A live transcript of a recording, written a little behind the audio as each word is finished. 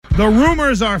The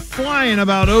rumors are flying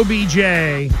about OBJ.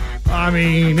 I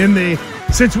mean,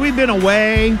 since we've been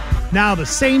away, now the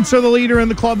Saints are the leader in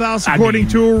the clubhouse, according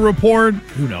to a report.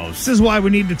 Who knows? This is why we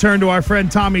need to turn to our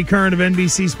friend Tommy Curran of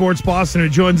NBC Sports Boston, who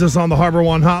joins us on the Harbor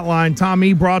One hotline.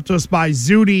 Tommy, brought to us by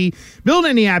Zudi. Build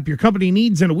any app your company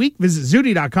needs in a week. Visit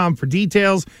Zudi.com for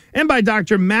details. And by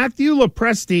Dr. Matthew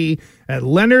Lopresti at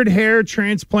Leonard Hair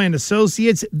Transplant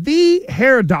Associates, the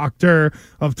hair doctor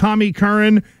of Tommy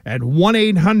Curran at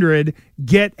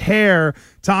 1-800-GET-HAIR.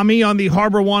 Tommy on the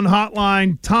Harbor One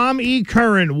hotline. Tom E.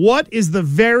 Curran, what is the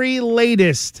very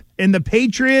latest in the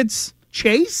Patriots'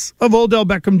 chase of Odell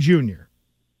Beckham Jr.?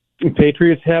 The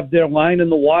Patriots have their line in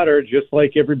the water just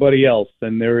like everybody else,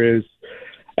 and there is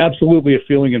absolutely a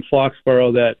feeling in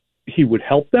Foxborough that he would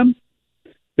help them,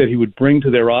 that he would bring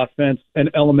to their offense an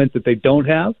element that they don't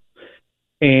have,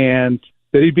 and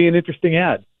that he'd be an interesting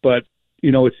ad. But,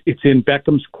 you know, it's in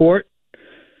Beckham's court,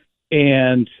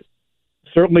 and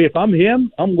certainly if I'm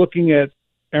him, I'm looking at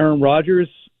Aaron Rodgers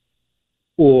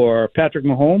or Patrick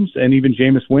Mahomes and even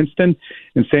Jameis Winston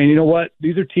and saying, you know what,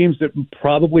 these are teams that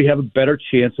probably have a better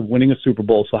chance of winning a Super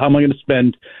Bowl. So how am I going to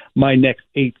spend my next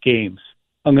 8 games?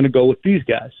 I'm going to go with these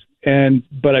guys.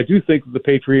 But I do think that the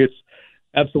Patriots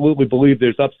absolutely believe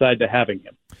there's upside to having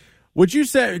him. Would you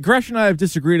say, Gresh and I have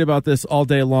disagreed about this all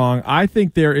day long. I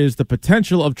think there is the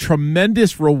potential of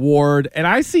tremendous reward, and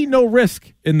I see no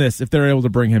risk in this if they're able to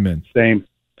bring him in. Same,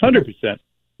 100%.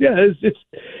 Yeah, it's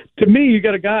to me, you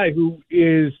got a guy who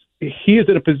is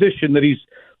in a position that he's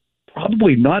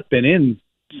probably not been in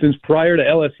since prior to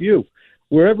LSU.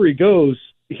 Wherever he goes,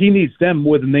 he needs them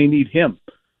more than they need him.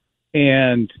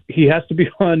 And he has to be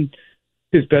on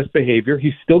his best behavior.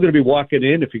 He's still going to be walking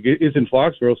in. If he is in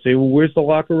Foxborough, say, well, where's the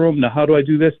locker room? Now, how do I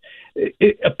do this?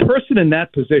 A person in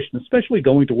that position, especially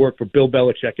going to work for Bill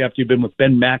Belichick after you've been with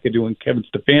Ben McAdoo and Kevin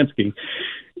Stefanski,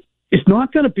 is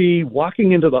not going to be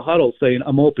walking into the huddle saying,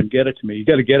 I'm open, get it to me. You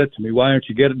got to get it to me. Why aren't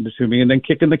you getting it to me? And then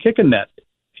kicking the kicking net.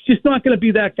 He's just not going to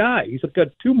be that guy. He's got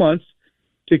 2 months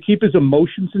to keep his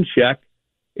emotions in check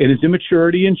and his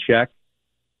immaturity in check.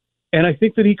 And I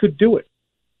think that he could do it.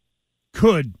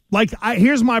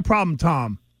 Here's my problem,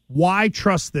 Tom. Why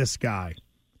trust this guy?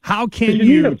 How can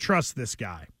you trust this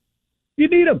guy? You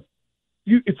need him.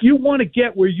 If you want to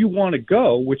get where you want to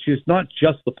go, which is not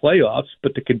just the playoffs,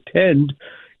 but to contend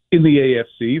in the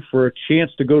AFC for a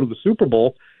chance to go to the Super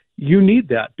Bowl, you need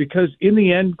that. Because in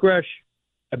the end, Gresh,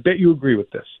 I bet you agree with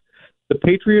this. The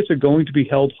Patriots are going to be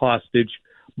held hostage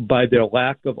by their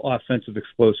lack of offensive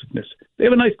explosiveness. They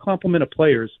have a nice complement of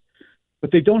players,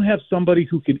 but they don't have somebody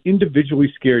who can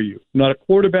individually scare you. Not a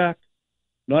quarterback,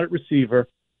 not a receiver,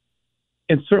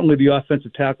 and certainly the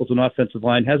offensive tackles and offensive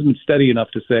line hasn't been steady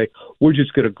enough to say, we're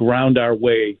just going to ground our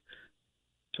way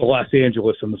to Los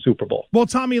Angeles in the Super Bowl. Well,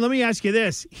 Tommy, let me ask you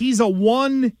this. He's a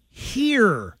one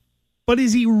here, but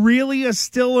is he really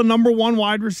still a number one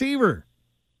wide receiver?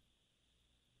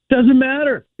 Doesn't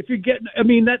matter. If you get,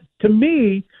 that to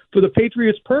me, for the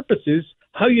Patriots' purposes,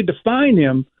 how you define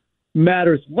him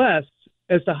matters less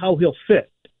as to how he'll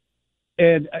fit.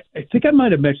 And I think I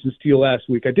might have mentioned this to you last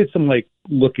week. I did some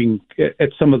looking at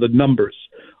some of the numbers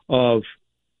of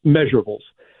measurables.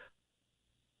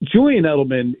 Julian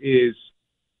Edelman is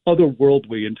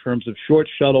otherworldly in terms of short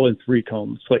shuttle and three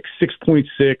cone. It's like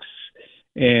 6.6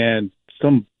 and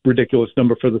some ridiculous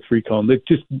number for the three cone. They're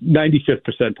just 95th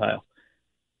percentile.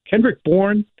 Kendrick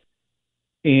Bourne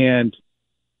and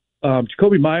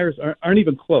Jacoby Myers aren't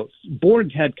even close. Bourne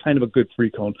had kind of a good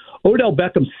three cone. Odell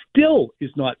Beckham still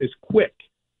is not as quick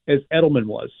as Edelman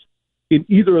was in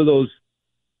either of those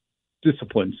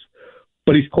disciplines,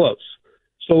 but he's close.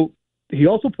 So he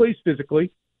also plays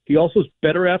physically. He also is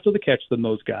better after the catch than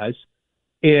those guys,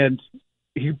 and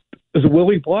he is a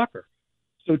willing blocker.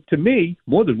 So to me,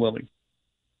 more than willing,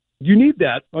 you need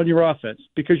that on your offense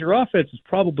because your offense is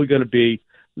probably going to be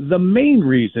the main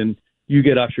reason you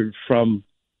get ushered from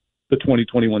the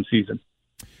 2021 season.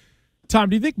 Tom,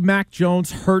 do you think Mac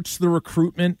Jones hurts the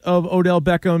recruitment of Odell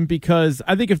Beckham? Because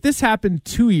I think if this happened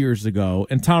 2 years ago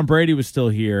and Tom Brady was still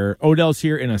here, Odell's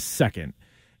here in a second.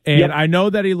 And yep. I know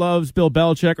that he loves Bill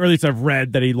Belichick, or at least I've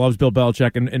read that he loves Bill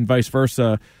Belichick and vice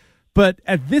versa. But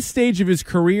at this stage of his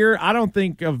career, I don't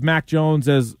think of Mac Jones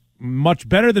as much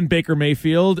better than Baker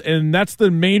Mayfield, and that's the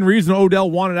main reason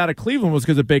Odell wanted out of Cleveland was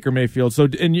because of Baker Mayfield. So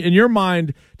in your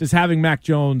mind, does having Mac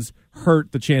Jones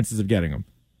hurt the chances of getting him?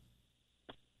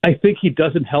 I think he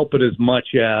doesn't help it as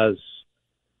much as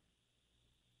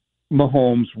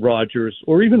Mahomes, Rodgers,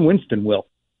 or even Winston will.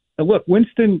 And look,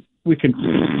 Winston, we can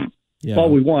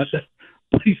all we want,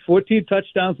 but he's 14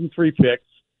 touchdowns and 3 picks.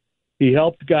 He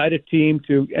helped guide a team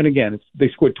to, and again, they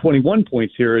scored 21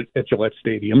 points here at Gillette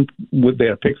Stadium. They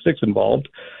had a pick six involved.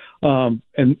 But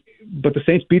the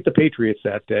Saints beat the Patriots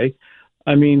that day.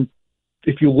 I mean,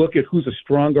 if you look at who's a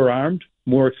stronger armed,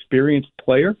 more experienced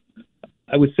player,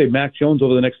 I would say Mac Jones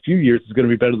over the next few years is going to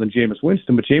be better than Jameis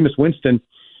Winston. But Jameis Winston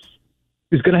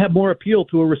is going to have more appeal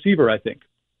to a receiver, I think.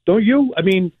 Don't you? I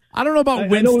mean, I don't know about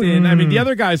Winston. I mean, the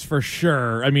other guys for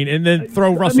sure. I mean, and then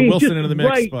throw Russell Wilson into the mix.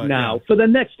 Right but, now, yeah. for the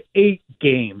next 8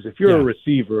 games, if you're a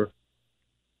receiver,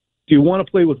 do you want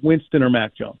to play with Winston or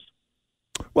Mac Jones?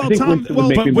 Well, Tom,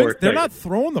 but they're not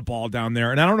throwing the ball down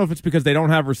there, and I don't know if it's because they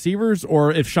don't have receivers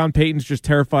or if Sean Payton's just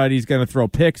terrified he's going to throw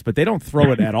picks, but they don't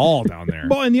throw it at all down there.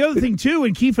 Well, and the other thing, too,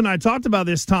 and Keith and I talked about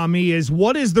this, Tommy, is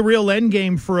what is the real end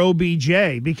game for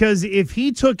OBJ? Because if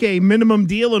he took a minimum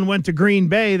deal and went to Green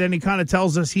Bay, then he kind of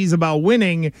tells us he's about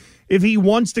winning. If he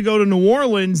wants to go to New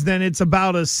Orleans, then it's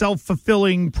about a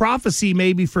self-fulfilling prophecy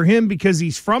maybe for him because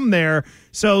he's from there.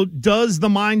 So does the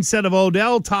mindset of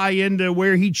Odell tie into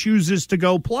where he chooses to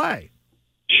go play?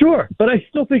 Sure, but I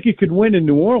still think he could win in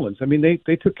New Orleans. I mean,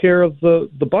 they took care of the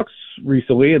Bucs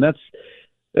recently, and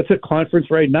that's a conference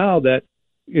right now that,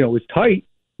 is tight,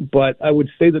 but I would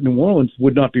say that New Orleans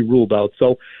would not be ruled out.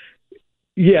 So,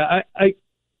 yeah,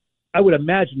 I would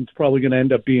imagine it's probably going to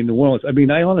end up being New Orleans. I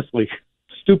mean, I honestly,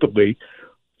 stupidly,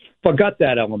 forgot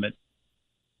that element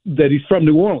that he's from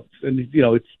New Orleans, and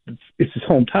it's his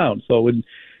hometown. So, and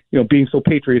being so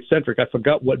Patriot centric, I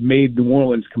forgot what made New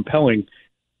Orleans compelling,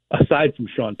 aside from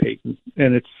Sean Payton,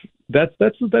 and that's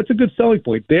a good selling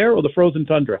point there, or the frozen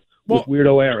tundra with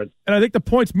Weirdo Aaron. And I think the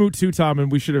point's moot too, Tom.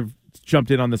 And we should have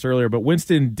jumped in on this earlier, but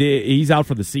Winston he's out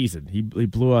for the season. He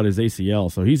blew out his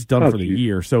ACL, so he's done for the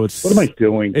year. So it's what am I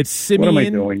doing? It's Simeon. What am I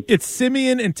doing? It's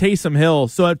Simeon and Taysom Hill.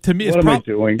 So to me, what am I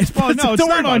doing? It's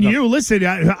not on you. Listen,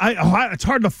 it's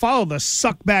hard to follow the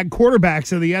suckbag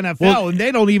quarterbacks of the NFL, and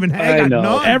they don't even hang on.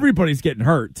 None. Everybody's getting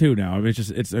hurt too now. I mean,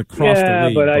 it's across the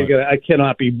league. But I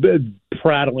cannot be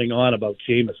prattling on about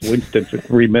Jameis Winston for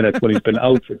 3 minutes when he's been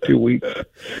out for 2 weeks.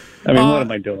 I mean, what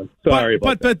am I doing? Sorry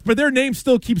about that. But their name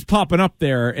still keeps popping up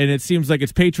there, and it seems like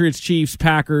it's Patriots, Chiefs,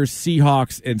 Packers,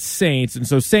 Seahawks, and Saints. And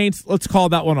so Saints, let's call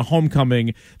that one a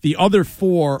homecoming. The other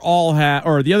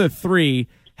the other 3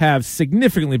 have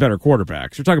significantly better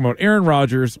quarterbacks. You're talking about Aaron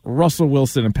Rodgers, Russell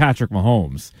Wilson, and Patrick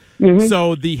Mahomes. Mm-hmm.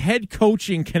 So the head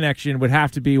coaching connection would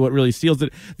have to be what really seals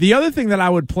it. The other thing that I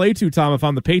would play to, Tom, if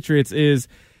I'm the Patriots, is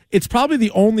it's probably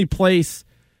the only place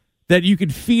that you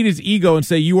could feed his ego and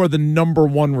say you are the number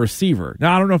one receiver.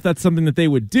 Now, I don't know if that's something that they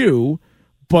would do,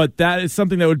 but that is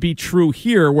something that would be true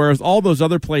here, whereas all those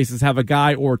other places have a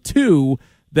guy or two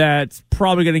that's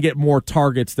probably going to get more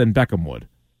targets than Beckham would.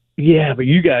 Yeah, but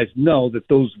you guys know that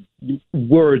those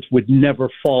words would never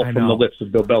fall from the lips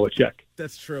of Bill Belichick.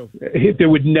 That's true. There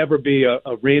would never be a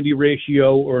Randy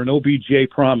ratio or an OBJ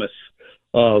promise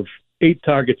of 8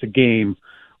 targets a game.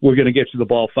 We're going to get you the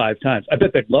ball 5 times. I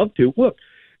bet they'd love to. Look,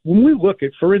 when we look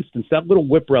at, for instance, that little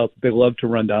whip route that they love to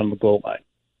run down the goal line,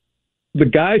 the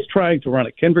guys trying to run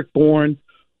it, Kendrick Bourne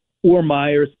or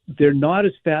Myers, they're not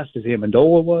as fast as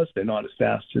Amendola was. They're not as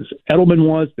fast as Edelman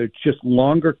was. They're just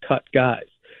longer cut guys.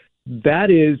 That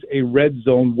is a red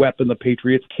zone weapon the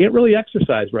Patriots can't really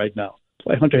exercise right now. That's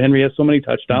why Hunter Henry has so many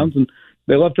touchdowns, and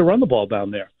they love to run the ball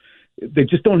down there. They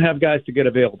just don't have guys to get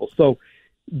available. So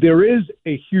there is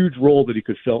a huge role that he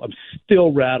could fill. I'm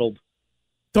still rattled.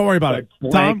 Don't worry about it.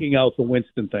 Blanking out the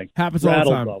Winston thing. Happens all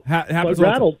the time. Happens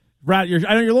rattled. I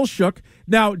know you're a little shook.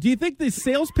 Now, do you think the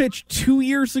sales pitch 2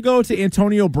 years ago to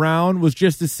Antonio Brown was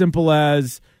just as simple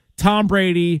as Tom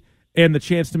Brady and the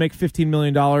chance to make $15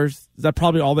 million? Is that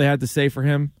probably all they had to say for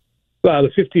him?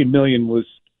 The $15 million was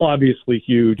obviously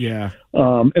huge. Yeah.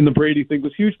 And the Brady thing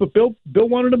was huge, but Bill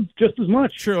wanted him just as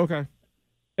much. Sure, okay.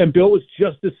 And Bill was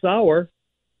just as sour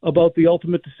about the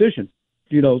ultimate decision,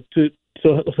 to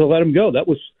let him go. That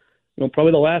was,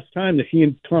 probably the last time that he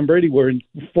and Tom Brady were in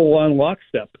full-on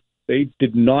lockstep. They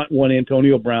did not want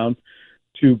Antonio Brown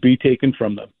to be taken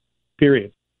from them,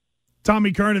 period.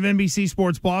 Tommy Kern of NBC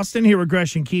Sports Boston here with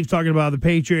Gresh and Keefe talking about the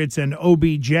Patriots and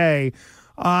OBJ.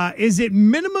 Is it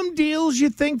minimum deals, you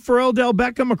think, for Odell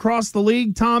Beckham across the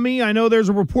league, Tommy? I know there's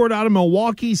a report out of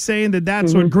Milwaukee saying that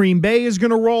that's what Green Bay is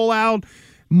going to roll out.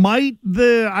 Might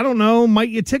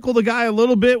you tickle the guy a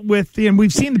little bit with, and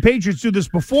we've seen the Patriots do this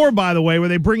before, by the way, where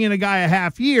they bring in a guy a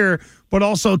half year, but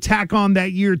also tack on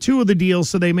that year 2 of the deal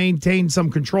so they maintain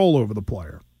some control over the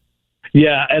player.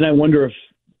 Yeah, and I wonder if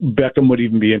Beckham would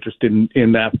even be interested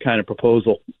in that kind of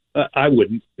proposal. I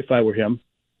wouldn't if I were him.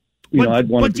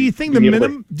 But do you think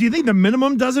the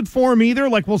minimum does it for him either?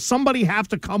 Like, will somebody have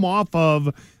to come off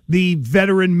of the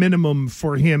veteran minimum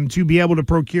for him to be able to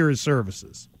procure his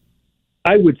services?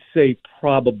 I would say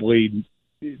probably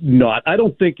not. I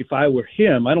don't think if I were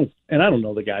him, I don't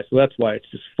know the guy, so that's why it's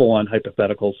just full on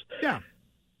hypotheticals. Yeah.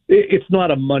 It's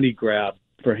not a money grab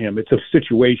for him. It's a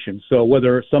situation. So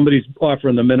whether somebody's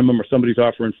offering the minimum or somebody's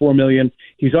offering $4 million,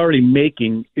 he's already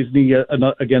making, isn't he,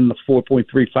 again, the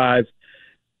 4.35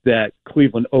 that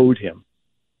Cleveland owed him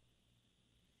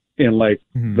in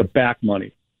the back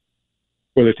money,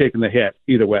 where they're taking the hit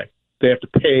either way. They have to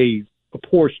pay a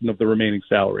portion of the remaining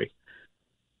salary.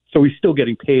 So he's still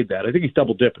getting paid that. I think he's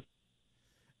double dipping.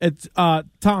 It's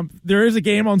Tom, there is a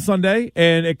game on Sunday,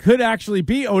 and it could actually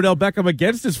be Odell Beckham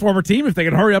against his former team if they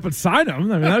can hurry up and sign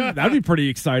him. I mean, that'd be pretty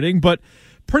exciting, but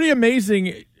pretty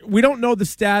amazing. We don't know the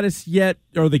status yet,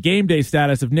 or the game day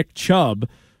status of Nick Chubb,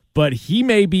 but he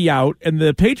may be out, and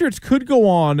the Patriots could go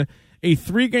on a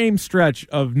 3-game stretch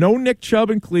of no Nick Chubb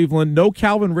in Cleveland, no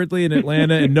Calvin Ridley in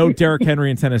Atlanta, and no Derrick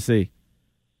Henry in Tennessee.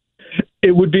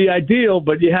 It would be ideal,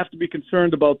 but you have to be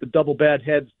concerned about the double bad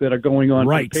heads that are going on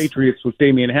for the Patriots with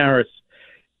Damian Harris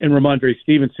and Ramondre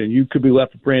Stevenson. You could be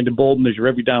left with Brandon Bolden as your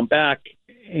every down back,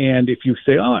 and if you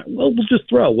say, all right, well, we'll just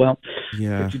throw. Well,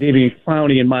 it's David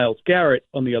Clowney and Myles Garrett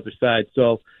on the other side.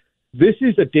 So this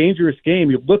is a dangerous game.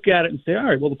 You look at it and say, all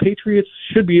right, well, the Patriots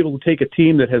should be able to take a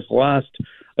team that has lost,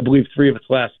 I believe, 3 of its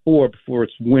last 4 before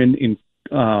its win in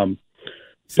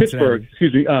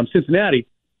Cincinnati,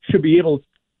 should be able to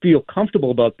feel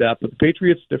comfortable about that. But the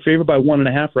Patriots, they're favored by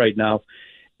 1.5 right now.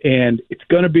 And it's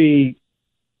going to be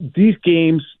these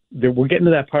games that we're getting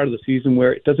to that part of the season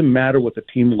where it doesn't matter what the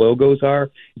team logos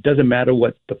are. It doesn't matter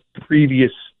what the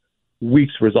previous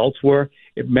week's results were.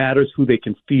 It matters who they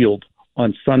can field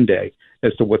on Sunday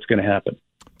as to what's going to happen.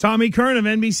 Tommy Kern of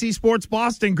NBC Sports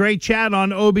Boston. Great chat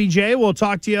on OBJ. We'll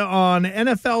talk to you on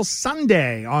NFL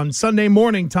Sunday on Sunday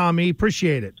morning, Tommy.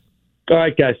 Appreciate it. All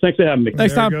right, guys. Thanks for having me.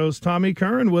 Thanks, Tom. There goes Tommy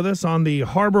Kern with us on the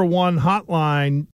Harbor One hotline.